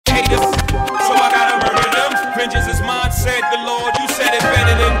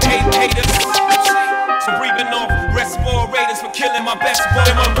best, boy,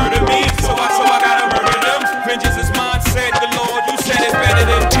 them murder me. So I gotta murder them. Vengeance is mine, said the Lord. You said it's better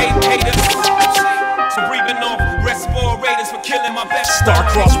than haters. So breathing off respirators for killing my best.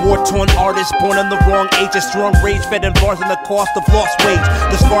 Star-crossed, war-torn artist, born in the wrong age. A strong rage, fed in bars and the cost of lost wage.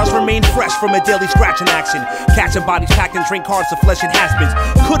 The scars remain fresh from a daily scratching action. Catching bodies packed in train cars of flesh and has-beens.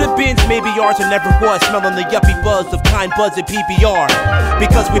 Could've been, maybe ours, or never was. Smelling the yuppie buzz of kind buzz and PBR.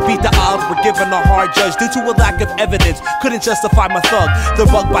 Because we beat the odds, we're given a hard judge due to a lack of evidence. Couldn't justify my thug. The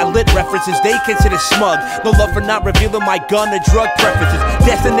bug by lit references, they consider smug. No love for not revealing my gun or drug preferences.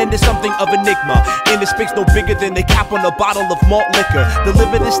 Destined into something of enigma. In the space no bigger than the cap on a bottle of malt liquor. The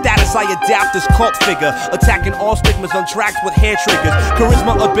limited status I adapt as cult figure. Attacking all stigmas on tracks with hair triggers.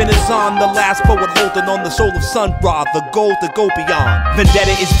 Charisma of Benazon, the last poet holding on the soul of Sun Ra, the goal to go beyond.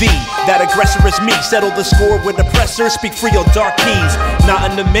 Vendetta is V, that aggressor is me. Settle the score with oppressor, speak free on dark keys. Not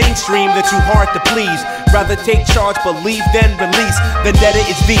in the mainstream, they're too hard to please. Rather take charge, believe, then release. Vendetta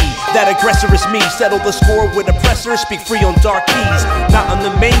is V, that aggressor is me. Settle the score with oppressor, speak free on dark keys. Not in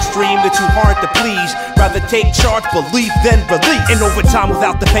the mainstream, they're too hard to please. Rather take charge, believe, then release. In overtime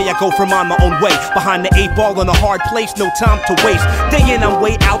without the pay, I go from on my own way. Behind the 8 ball in a hard place, no time to waste. Day in, I'm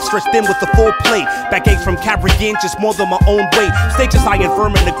way outstretched in with the full plate. Backaches from carrying just more than my own weight. Stages high and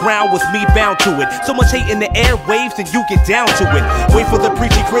firm in the ground with me bound to it. So much hate in the airwaves and you get down to it. Wait for the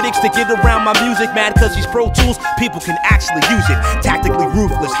preachy critics to get around my music. Mad cause these Pro Tools, people can actually use it. Tactically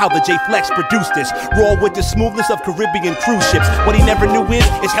ruthless, how the J-Flex produced this. Raw with the smoothness of Caribbean cruise ships. What he never knew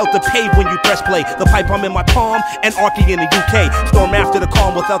is held to pay when you press play. The pipe I'm in my palm and arcing in the UK. Storm after the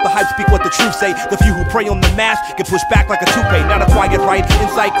calm without the hype, speak what the truth say. The few who prey on the mask get pushed back like a toupee. Not a quiet right,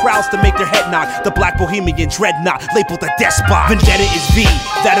 incite crowds to make their head knock. The black bohemian dreadnought, labeled a despot. Vendetta is V,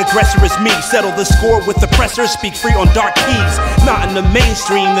 that aggressor is me. Settle the score with the oppressor, speak free on dark keys. Not in the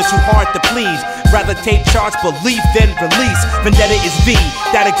mainstream, they're too hard to please. Rather take charge, believe, then release. Vendetta is V,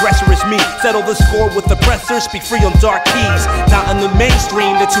 that aggressor is me. Settle the score with the oppressor, speak free on dark keys. Not in the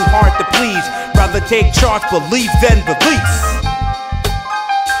mainstream, they're too hard to please. Rather take charge, believe, then release.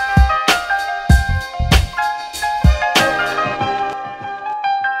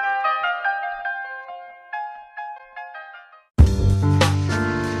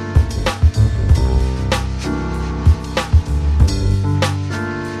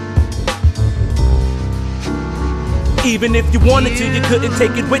 Even if you wanted to, you couldn't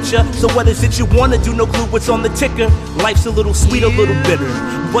take it with ya. So what is it you wanna do? No clue what's on the ticker. Life's a little sweet, a little bitter,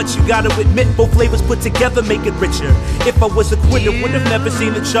 but you gotta admit both flavors put together make it richer. If I was a quitter, would have never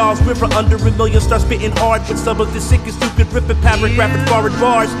seen the Charles River under a million. Start spitting hard with some of the sickest who could rip a paragraph in foreign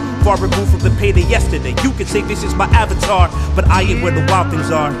bars. Far removed from the payday yesterday. You could say this is my avatar, but I ain't where the wild things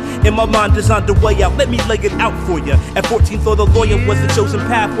are. In my mind designed a way out, let me lay it out for ya. At 14, thought the lawyer was the chosen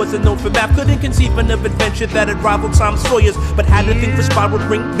path. Wasn't known for math, couldn't conceive an adventure that had rivaled Tom Sawyer's. But had a thing for spiral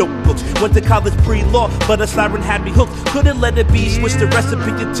ring notebooks. Went to college pre-law, but a siren had me hooked. Couldn't let it be, switched the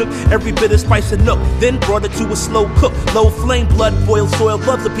recipe. It took every bit of spice and nook, then brought it to a slow cook. Low flame, blood, boiled soil,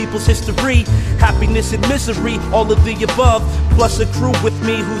 love the people's history. Happiness and misery, all of the above. Plus a crew with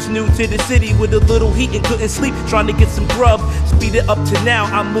me who's new to the city with a little heat and couldn't sleep, trying to get some grub. Speed it up to now,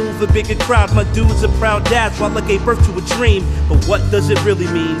 I move a bigger crowd. My dudes are proud dads while I gave birth to a dream. But what does it really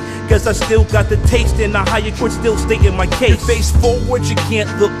mean? Cause I still got the taste and the higher court still stating my case. You face forward, you can't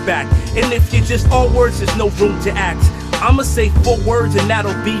look back. And if you're just all words, there's no room to act. I'ma say 4 words and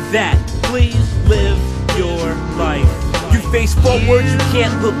that'll be that. Please live your life. You face forward, you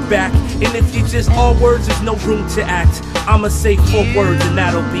can't look back. And if you're just all words, there's no room to act. I'ma say 4 words and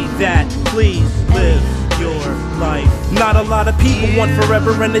that'll be that. Please live your life. Not a lot of people want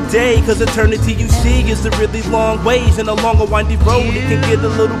forever and a day, cause eternity you see is a really long ways. And along a windy road it can get a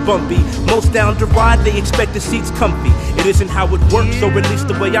little bumpy. Most down to ride, they expect the seats comfy. It isn't how it works, or at least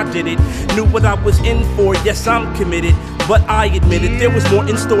the way I did it. Knew what I was in for, yes I'm committed. But I admitted there was more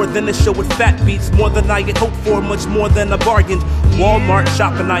in store than a show with fat beats. More than I had hoped for, much more than I bargained. Walmart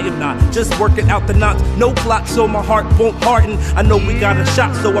shopping, I am not just working out the knots. No plot, so my heart won't harden. I know we got a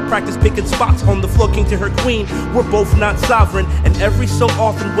shot, so I practice picking spots on the floor, king to her queen. We're both not sovereign, and every so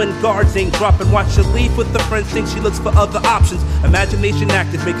often when guards ain't dropping, watch her leave with the friends, think she looks for other options. Imagination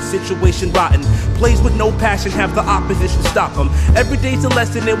active, make a situation rotten. Plays with no passion, have the opposition stop them. Every day's a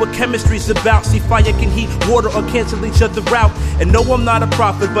lesson in what chemistry's about. See, fire can heat water or cancel each other out. And no, I'm not a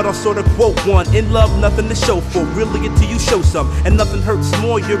prophet, but I'll sort of quote one. In love, nothing to show for, really until you show some. And nothing hurts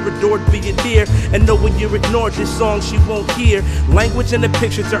more, you're adored, being dear. And know when you're ignored, this song she won't hear. Language and the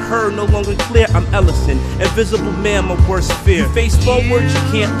picture to her no longer clear. I'm Ellison, invisible man, my worst fear. You face forward, you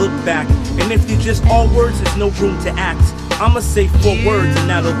can't look back. And if you just all words, there's no room to act. I'ma say 4 words and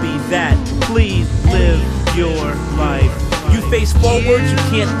that'll be that. Please live your life. You face forward, you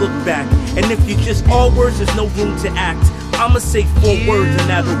can't look back. And if you're just all words, there's no room to act. I'ma say 4 words and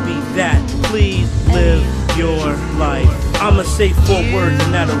that'll be that. Please live your life. I'ma say 4 words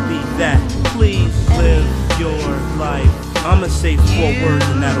and that'll be that. Please live your life. I'ma say 4 words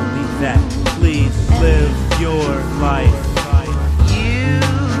and that'll be that. Please live your life.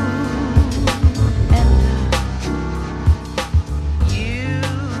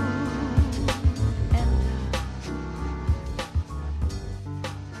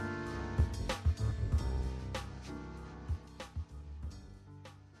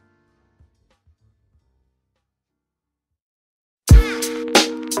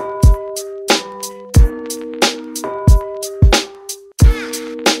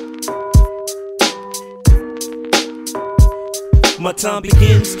 My time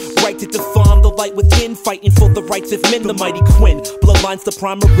begins, right to define the light within, fighting for the rights of men, the mighty Quinn. Bloodlines, the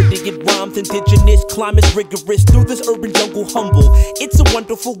prime meridian rhymes, indigenous, climate's rigorous, through this urban jungle humble. It's a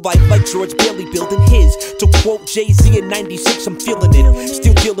wonderful life like George Bailey building his. To quote Jay-Z in 96, I'm feeling it.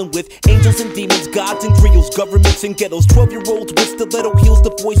 Still dealing with angels and demons, gods and griots, governments and ghettos. 12-year-olds with stiletto heels,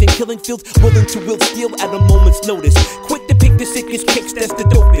 the boys in killing fields, willing to wield steel at a moment's notice. Quick to pick the sickest kicks, that's the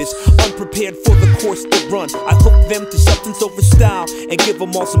dopest. Unprepared for the course to run, I hook them to substance over style and give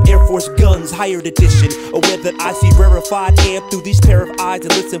them all some Air Force guns, hired edition. Aware that I see rarefied air through these pair of eyes and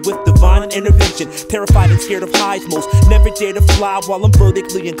listen with divine intervention. Terrified and scared of highs, most never dare to fly while I'm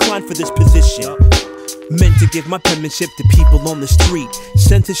vertically inclined for this position. Meant to give my penmanship to people on the street.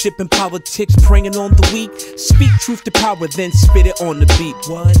 Censorship and politics preying on the weak. Speak truth to power, then spit it on the beat.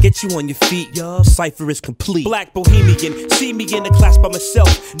 What? Get you on your feet, yo. Cipher is complete. Black bohemian, see me in the class by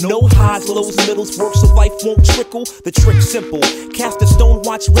myself. No highs, lows, middles, work so life won't trickle. The trick's simple. Cast a stone,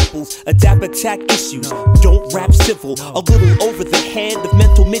 watch ripples. Adapt, attack issues. Don't rap civil. A little over the head of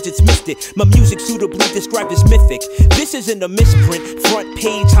mental midgets missed it. My music suitably described as mythic. This isn't a misprint. Front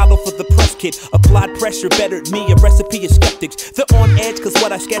page, hollow for the press kit. Applied pressure bettered me, a recipe of skeptics. They're on edge cause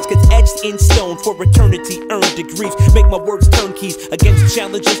what I sketch gets etched in stone. For eternity, earned degrees. Make my words turnkeys against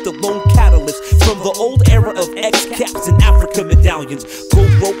challenges, the lone catalyst. From the old era of X-caps and Africa medallions.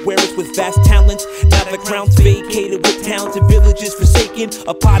 Gold rope wearers with vast talents. Now the crowns vacated with towns and villages forsaken.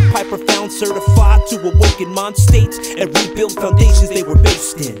 A Pied Piper found certified to awaken mind states and rebuild foundations they were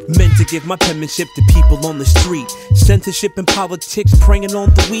based in. Meant to give my penmanship to people on the street. Censorship and politics preying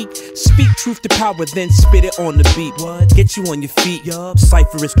on the weak. Speak truth to power, then spit it on the beat. What? Get you on your feet, yup.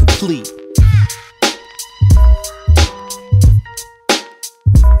 Cipher is complete.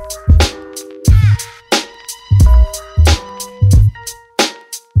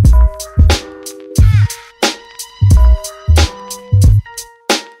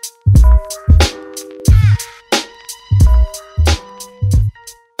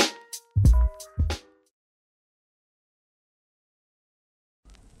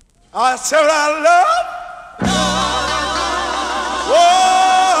 I said I love. Whoa,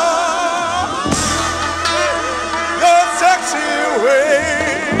 your sexy way.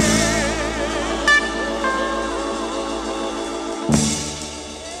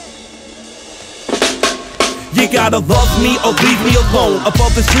 You gotta love me or leave me alone.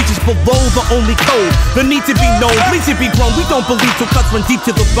 Above the streets is below the only code. The need to be known, please to be grown. We don't believe till cuts run deep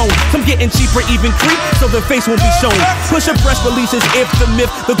to the bone. Some getting cheaper, even creep, so their face won't be shown. Push up press releases if the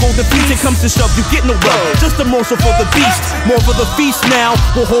myth, the golden fleece, it comes to shove, you get no love. Just a morsel for the beast, more for the feast now.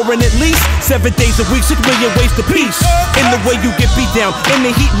 We're whoring at least 7 days a week, 6 million ways to peace. In the way you get beat down, in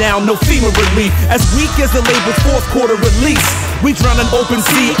the heat now, no FEMA relief. As weak as the label's 4th quarter release. We drown in open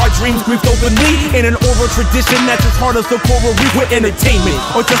sea, our dreams grieved openly. In an oral tradition that's as hard as the coral reef with entertainment.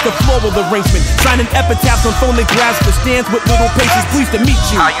 Or just a floral arrangement. Signing epitaphs on phonographs for stands with little patience. Pleased to meet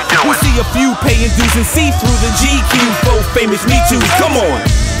you. How you doing? We see a few paying dues and see through the GQ. 4 famous Me Too's, come on.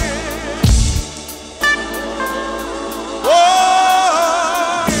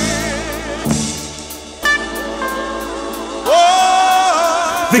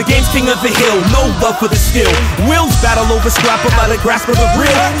 The game's king of the hill, no love for the skill. Wills battle over scrapple by the grasp of the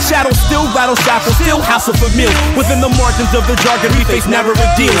real. Shadows still rattle shackles, still hassle for meal. Within the margins of the jargon, we face narrower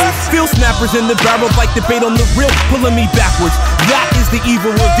deals. Feel snappers in the barrel like debate on the real, pulling me backwards. That is the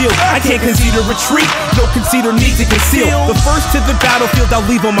evil revealed. I can't concede a retreat, no concede or need to conceal. The first to the battlefield, I'll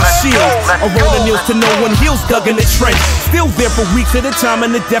leave on my shield. A roll of nails to no one heals, dug in the trench. Still there for weeks at a time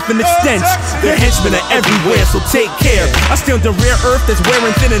in a definite stench. Their henchmen are everywhere, so take care. I stand on rare earth that's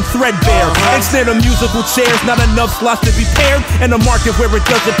wearing thin and threadbare. Instead of musical chairs, not enough slots to be paired. In a market where it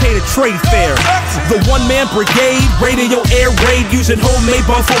doesn't pay the trade fair. The one-man brigade, radio air raid, using homemade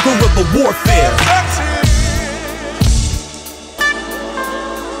bombs for guerrilla warfare.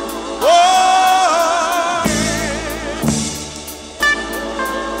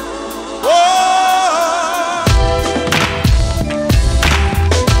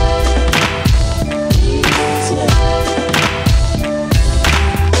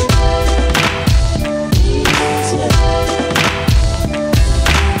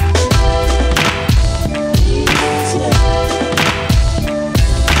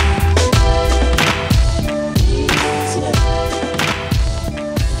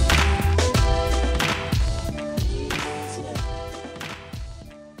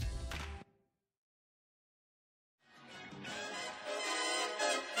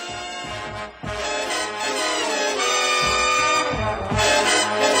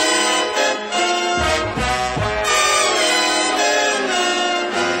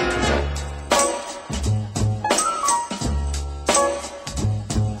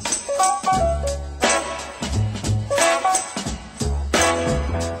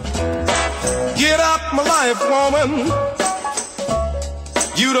 life, woman.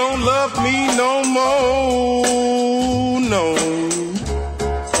 You don't love me no more, no.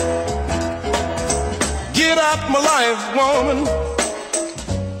 Get out my life, woman.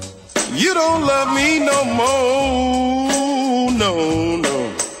 You don't love me no more, no,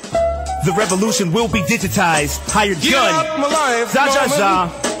 no. The revolution will be digitized. Hired Get gun. out my life, Za za woman.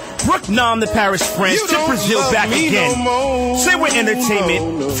 za. Brook Nam, the Paris, France. You To don't Brazil, love back me again. no more. Say we're entertainment.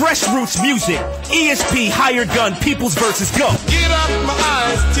 No, no. Fresh roots music. ESP, hired gun. People's verses go. Get out my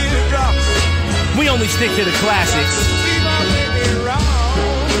eyes, teardrops. We only stick to the classics. Keep on making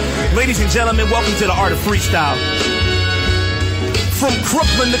round. Ladies and gentlemen, welcome to the Art of Freestyle. From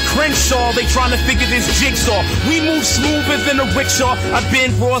Crooklyn to Crenshaw, they trying to figure this jigsaw. We move smoother than a rickshaw. I've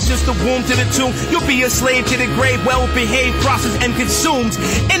been raw since the womb to the tomb. You'll be a slave to the grave, well-behaved, processed and consumed.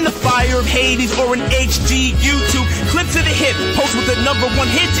 In the fire of Hades or an HD YouTube. Clip to the hip, post with the #1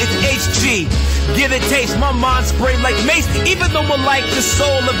 hit, it's HG. Get a taste, my mind spray like mace. Even though we're like the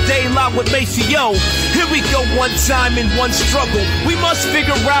soul of daylight with Maceo. Here we go, one time in one struggle. We must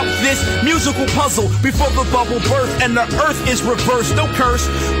figure out this musical puzzle before the bubble bursts and the earth is reversed. No curse,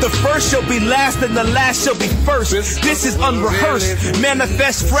 the first shall be last and the last shall be first. This is unrehearsed,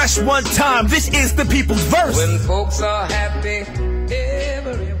 manifest fresh one time. This is the people's verse. When folks are happy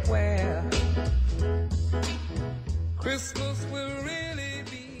everywhere, Christmas will really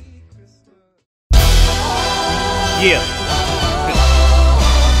be Christmas. Yeah.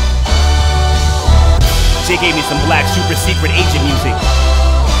 Jay gave me some black super secret agent music.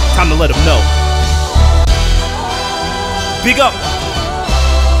 Time to let him know. Big up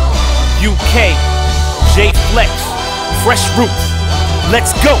UK, J Flex, Fresh Roots,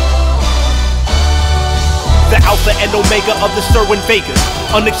 let's go. The alpha and omega of the Sherwin Vegas.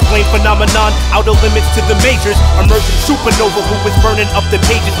 Unexplained phenomenon, outer limits to the majors. Emerging supernova who is burning up the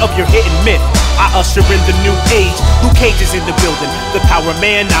pages of your hidden myth. I usher in the new age. Luke Cage is in the building. The power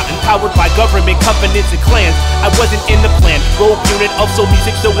man, not empowered by government, covenants, and clans. I wasn't in the plan. Rogue unit of soul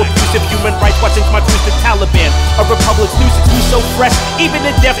music so abusive. Human rights watching my twisted Taliban. A republic's nuisance, we so fresh. Even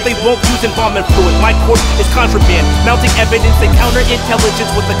in death they won't use embalming fluid. My court is contraband. Mounting evidence and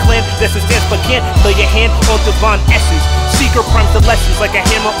counterintelligence with a clan that's a stance but can't lay your hand on divine essence. Seeker primes the lessons like a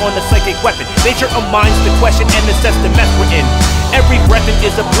hammer on a psychic weapon. Nature of minds the question and assess the mess we're in. Every breath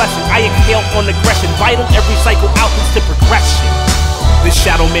is a blessing. I exhale on aggression. Vital every cycle outlets to progression. The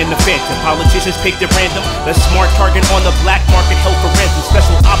shadow man, the phantom. Politicians picked at random. The smart target on the black market held for ransom.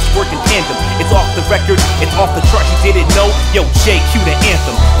 Special ops work in tandem. It's off the record, it's off the chart. You didn't know? Yo, J, cue the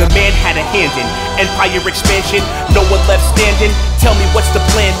anthem. The man had a hand in empire expansion. No one left standing. Tell me what's the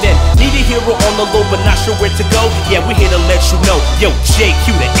plan then? Need a hero on the low but not sure where to go? Yeah, we're here to let you know. Yo, J,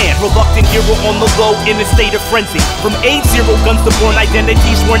 cue the anthem. Reluctant hero on the low in a state of frenzy. From age 0 guns to born identity.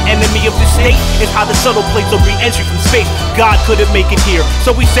 Sworn enemy of the state is how the shuttle plays a re-entry from space. God couldn't make it here, so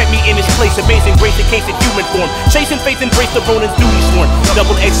he sent me in his place. Amazing grace in case in human form. Chasing faith, embrace the Ronin's duty sworn.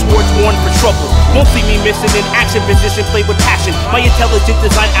 Double-edged swords worn for trouble. Won't see me missing in action position. Play with passion. My intelligent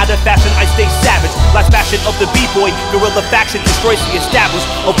design out of fashion. I stay savage. Last fashion of the b-boy. Guerrilla faction destroys the established.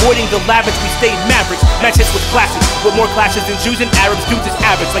 Avoiding the lavish, we stayed mavericks. Match hits with classics. With more clashes than Jews and Arabs. Dudes is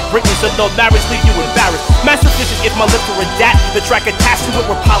average. Like Britney said, no marriage leave you embarrassed. Master dishes if my lips were a dat. The track attached to it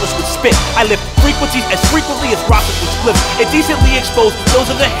were polished with spit. I lift frequencies as frequently as rosters with spliffs. Indecently exposed. Those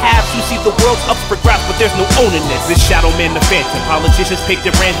are the haves who see the world's up for grabs, but there's no owning this. The shadow man, the phantom. Politicians picked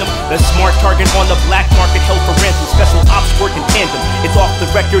at random. The smart target on the black market held for ransom. Special ops work in tandem. It's off the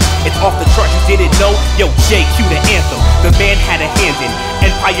record, it's off the chart. You didn't know? Yo, J, cue the anthem. The man had a hand in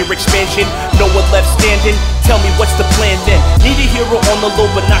empire expansion. No one left standing. Tell me what's the plan then? Need a hero on the low,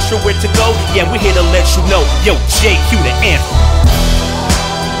 but not sure where to go? Yeah, we're here to let you know. Yo, J, cue the anthem.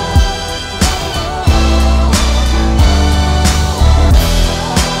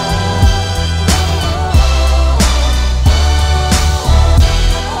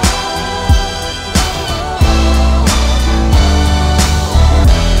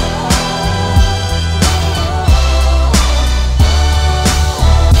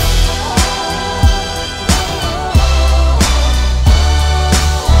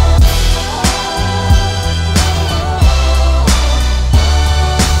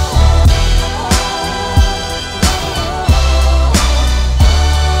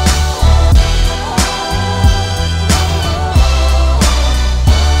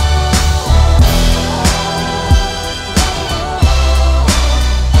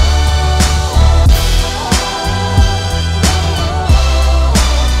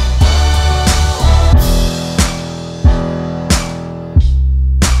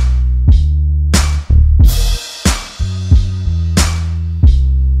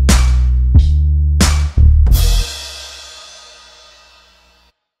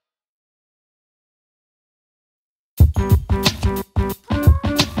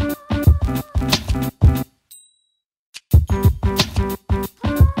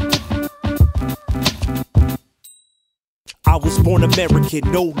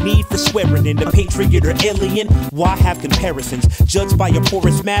 American, no need for swearing in. A patriot or alien, why have comparisons? Judged by your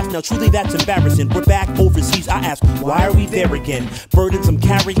porous math, now truly that's embarrassing. We're back overseas, I ask, why are we there again? Burdens I'm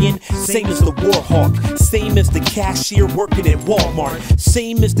carrying, same as the war hawk, same as the cashier working at Walmart,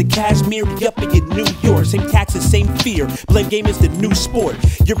 same as the cashmere yuppie in New York, same taxes, same fear, blame game is the new sport.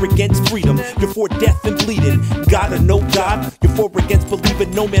 You're against freedom, you're for death and bleeding. Gotta know God, you're for against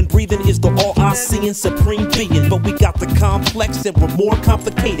believing. No man breathing is the all-I-seeing supreme being. But we got the complex and we're more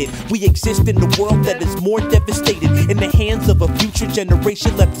complicated. We exist in the world that is more devastated, in the hands of a future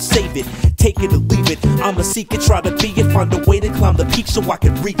generation left to save it. Take it or leave it, I'ma seek it, try to be it, find a way to climb the peak so I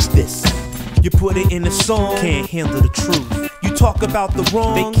can reach this. You put it in a song, can't handle the truth. You talk about the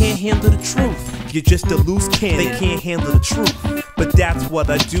wrong, they can't handle the truth. You're just a loose cannon, they can't handle the truth. But that's what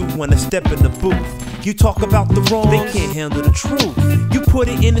I do when I step in the booth. You talk about the wrong, they can't handle the truth. You put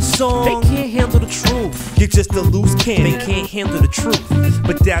it in a song, they can't handle the truth. You're just a loose cannon, they can't handle the truth.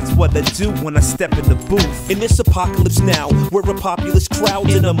 But that's what I do when I step in the booth. In this apocalypse now, we're a populous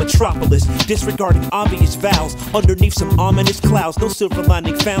crowd in a metropolis, disregarding obvious vows underneath some ominous clouds. No silver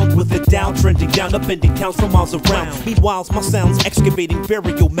lining found, with the down trending down, upending towns for miles around. Meanwhile, my sounds excavating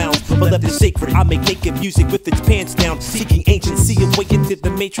burial mounds. My left is sacred, I make naked music with its pants down, seeking anciency, awakened to the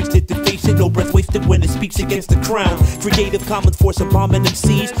matrix, did the face it, no breath wasted when it speaks against the crown. Creative commons force of bombing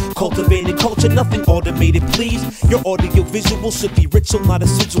MCs, cultivating culture, nothing automated, please. Your audio visual should be ritual, not a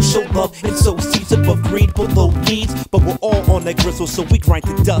sigil. Show love and sow seeds above greed, below needs. But we're all on that gristle, so we grind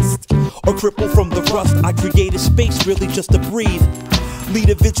to dust or cripple from the rust. I create a space really just to breathe. Lead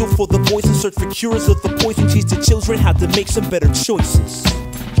a vigil for the poison, search for cures of the poison. Teach the children how to make some better choices.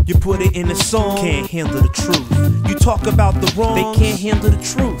 You put it in a song, can't handle the truth. You talk about the wrong, they can't handle the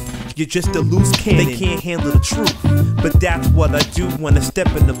truth. You're just a loose cannon, they can't handle the truth. But that's what I do when I step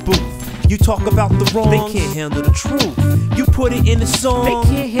in the booth. You talk about the wrong, they can't handle the truth. You put it in a song, they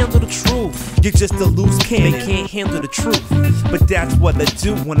can't handle the truth. You're just a loose cannon, they can't handle the truth. But that's what I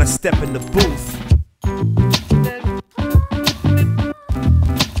do when I step in the booth.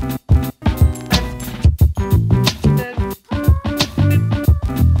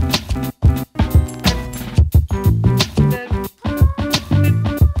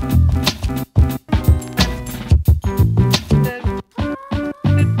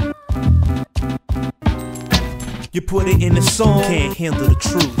 You put it in a song, can't handle the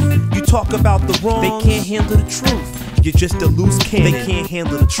truth. You talk about the wrong, they can't handle the truth. You're just a loose cannon, they can't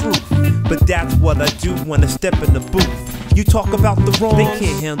handle the truth. But that's what I do when I step in the booth. You talk about the wrong, they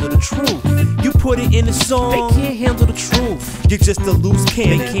can't handle the truth. You put it in a song, they can't handle the truth. You're just a loose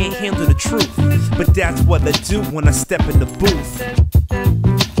cannon, they can't handle the truth. But that's what I do when I step in the booth.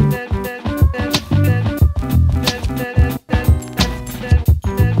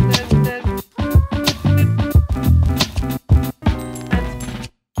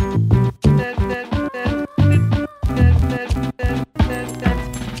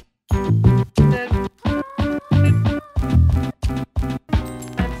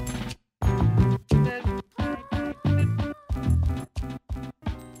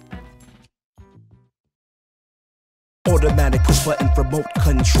 Automatic push button remote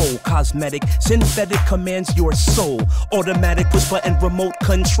control, cosmetic, synthetic commands your soul. Automatic push button remote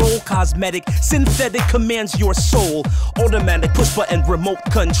control, cosmetic, synthetic commands your soul. Automatic push button remote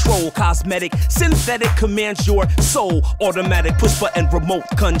control, cosmetic, synthetic commands your soul. Automatic push button remote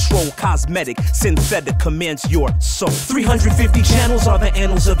control, cosmetic, synthetic commands your soul. 350 channels are the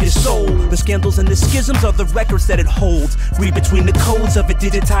annals of your soul. The scandals and the schisms are the records that it holds. Read between the codes of a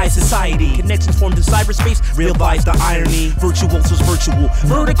digitized society. Connections formed in cyberspace, realize the irony. Virtuals was virtual,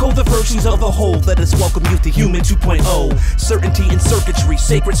 vertical the virtues of the whole. Let us welcome you to Human 2.0. Certainty in circuitry,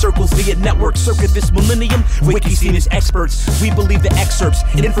 sacred circles via network circuit this millennium. Wiki seen as experts, we believe the excerpts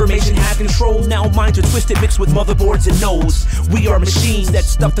and information have control. Now minds are twisted, mixed with motherboards and nodes. We are machines that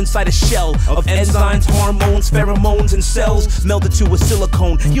stuffed inside a shell of enzymes, hormones, pheromones, and cells melded to a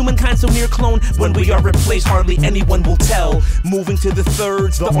silicone. Humankind so near clone, when we are replaced, hardly anyone will tell. Moving to the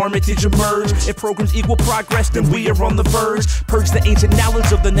thirds, the armitage emerge. If programs equal progress, then we are on the verge. Purge the ancient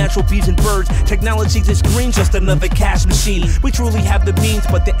knowledge of the natural bees and birds. Technology is green, just another cash machine. We truly have the means,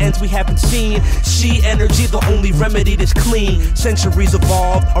 but the ends we haven't seen. She energy, the only remedy that's clean. Centuries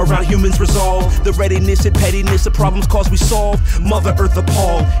evolved around humans resolve. The readiness and pettiness of problems cause we solve. Mother Earth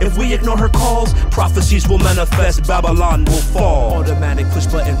appalled. If we ignore her calls, prophecies will manifest, Babylon will fall. Automatic push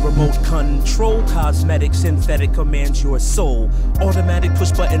button remote control, cosmetic synthetic commands your soul. Automatic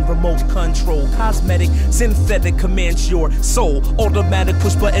push button remote control, cosmetic synthetic commands your soul. Automatic Automatic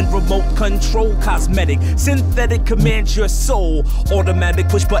push button remote control. Cosmetic, synthetic commands your soul. Automatic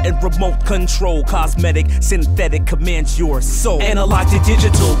push button remote control. Cosmetic, synthetic commands your soul. Analog to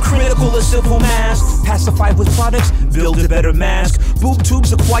digital, critical to simple mass. Pacify with products, build a better mask. Boob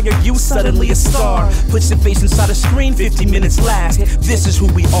tubes acquire you, suddenly a star. Puts your face inside a screen, 50 minutes last. This is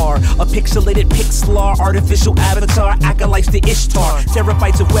who we are, a pixelated pixlar, artificial avatar, acolytes to Ishtar.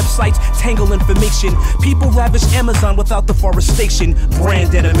 Terabytes of websites, tangle information. People ravish Amazon without deforestation.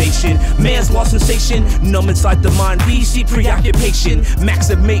 Brand animation, man's lost sensation. Numb inside the mind, BC preoccupation.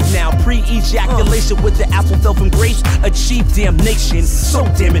 Maximate now, pre-ejaculation. With the apple fell from grace, achieve damnation. So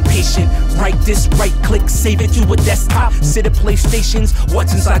damn impatient. Write this, right click, save it to a desktop. Sit at PlayStations,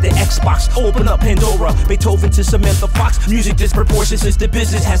 what's inside the Xbox? Open up Pandora, Beethoven to Samantha Fox. Music disproportionate since the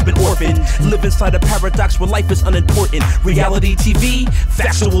business has been orphaned. Live inside a paradox where life is unimportant. Reality TV,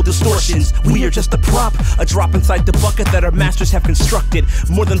 factual distortions. We are just a prop, a drop inside the bucket that our masters have constructed.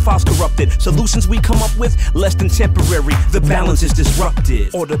 More than files corrupted. Solutions we come up with, less than temporary. The balance is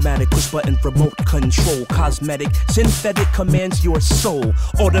disrupted. Automatic push button remote control. Cosmetic, synthetic commands your soul.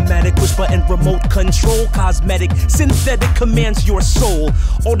 Automatic push button remote control. Cosmetic, synthetic commands your soul.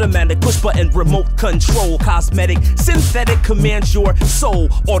 Automatic push button remote control. Cosmetic, synthetic commands your soul.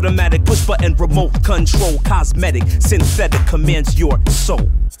 Automatic push button remote control. Cosmetic, synthetic commands your soul.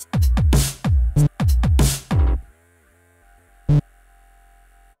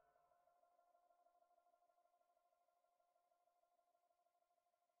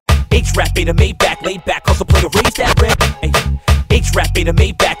 H-rap beta made back, laid back, also play a raise that rep. H-rap beta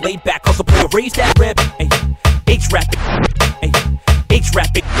made back, laid back, also play a raise that rep. H-rap,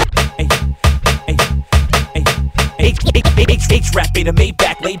 H-rap, H-rap beta made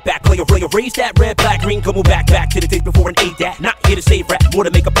back, laid back, play a raise that red, black, green, come on back to the days before an ADAT. Not here to save rap, more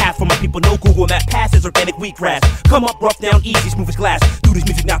to make a path for my people. No Google map passes, organic wheatgrass. Come up, rough down, easy, smooth as glass. Do this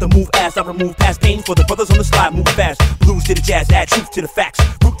music not to move ass, I remove past pain for the brothers on the slide, move fast. Blues to the jazz, add truth to the facts.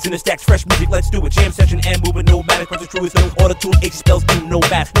 Roots in the stacks, fresh music, let's do it. Jam session and moving, no matter, cause the true is no auto-tune, H spells do no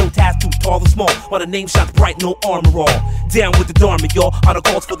math, no task, too tall or small. While the name shines bright, no armor all. Down with the Dharma, y'all. On the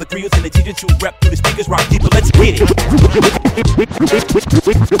calls for the grievers and the teachers to rep through the speakers, rock deeper, let's get it.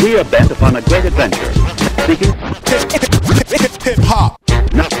 We are bent upon a great adventure. Seeking hip-hop.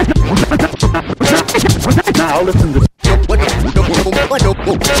 Now listen to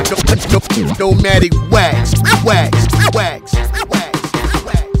nomadic wax.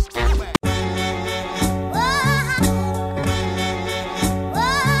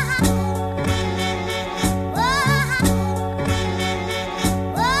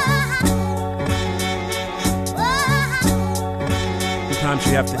 Sometimes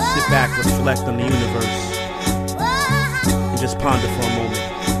you have to sit back, reflect on the universe, and just ponder for a moment.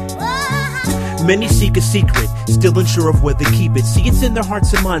 Many seek a secret, still unsure of where they keep it. See, it's in their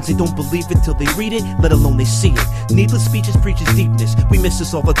hearts and minds, they don't believe it till they read it, let alone they see it. Needless speeches preaches deepness, we miss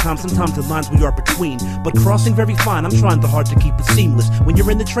this all the time, sometimes the lines we are between. But crossing very fine, I'm trying the hard to keep it seamless. When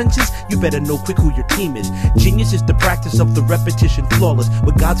you're in the trenches, you better know quick who your team is. Genius is the practice of the repetition, flawless.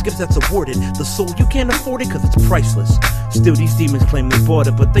 What God's gives that's awarded, the soul you can't afford it cause it's priceless. Still these demons claim they bought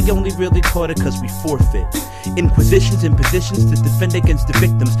it, but they only really caught it cause we forfeit. Inquisitions and positions to defend against the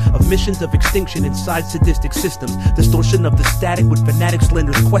victims of missions of extinction inside sadistic systems. Distortion of the static with fanatics,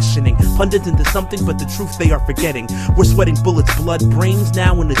 slanders questioning pundits into something but the truth they are forgetting. We're sweating bullets, blood, brains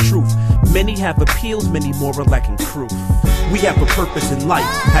now in the truth. Many have appeals, many more are lacking proof. We have a purpose in life,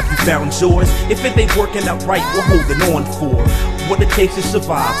 have you found yours? If it ain't working out right, we're holding on for what it takes to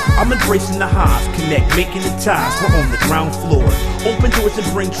survive. I'm embracing the highs, connect, making the ties. We're on the ground floor, open doors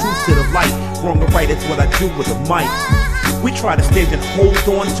and bring truth to the light. Wrong or right, it's what I do with a mic. We try to stand and hold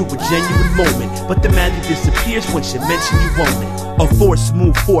on to a genuine moment, but the magic disappears once you mention you own it. A force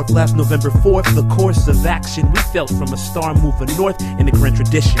moved forth last November 4th, the course of action we felt from a star moving north in a grand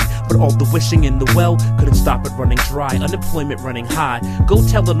tradition. But all the wishing in the well couldn't stop it running dry, unemployment running high. Go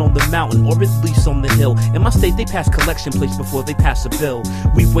tell it on the mountain or at least on the hill. In my state they pass collection plates before they pass a bill.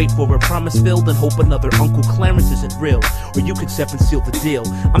 We wait for a promise filled and hope another Uncle Clarence isn't real, or you could step and seal the deal.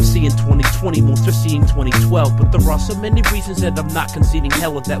 I'm seeing 2020, most are seeing 2012, but there are so many reasons that I'm not conceding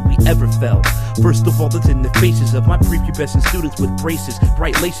hella that we ever fell. First of all, it's in the faces of my prepubescent students with braces,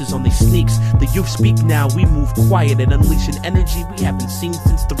 bright laces on these sneaks. The youth speak now, we move quiet and unleash an energy we haven't seen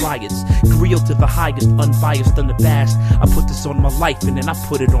since the riots. Grilled to the highest, unbiased, unabashed. I put this on my life and then I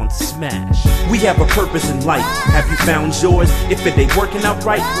put it on smash. We have a purpose in life, have you found yours? If it ain't working out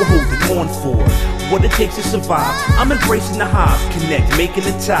right, we're holding on for what it takes to survive. I'm embracing the highs, connect, making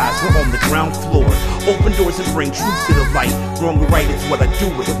the ties. We're on the ground floor, open doors and bring truth to the light. Wrong or right, it's what I do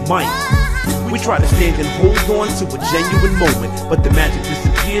with a mic. We try to stand and hold on to a genuine moment, but the magic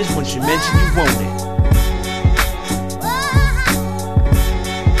disappears once you mention you want it.